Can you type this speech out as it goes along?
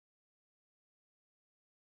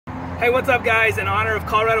Hey, what's up guys? In honor of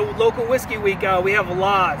Colorado Local Whiskey Week, we have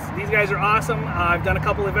Laws. These guys are awesome. I've done a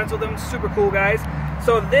couple events with them, super cool guys.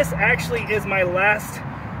 So this actually is my last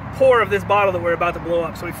pour of this bottle that we're about to blow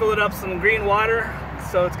up. So we filled it up some green water,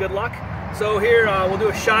 so it's good luck. So here, we'll do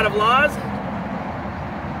a shot of Laws.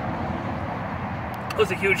 That was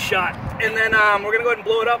a huge shot. And then we're gonna go ahead and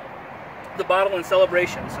blow it up, the bottle in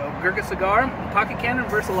celebration. So Gurkha Cigar, Pocket Cannon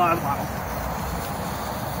versus Laws bottle.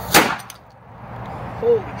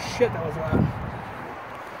 Holy shit, that was loud.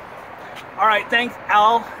 Alright, thanks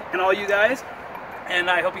Al and all you guys. And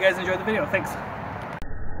I hope you guys enjoyed the video. Thanks.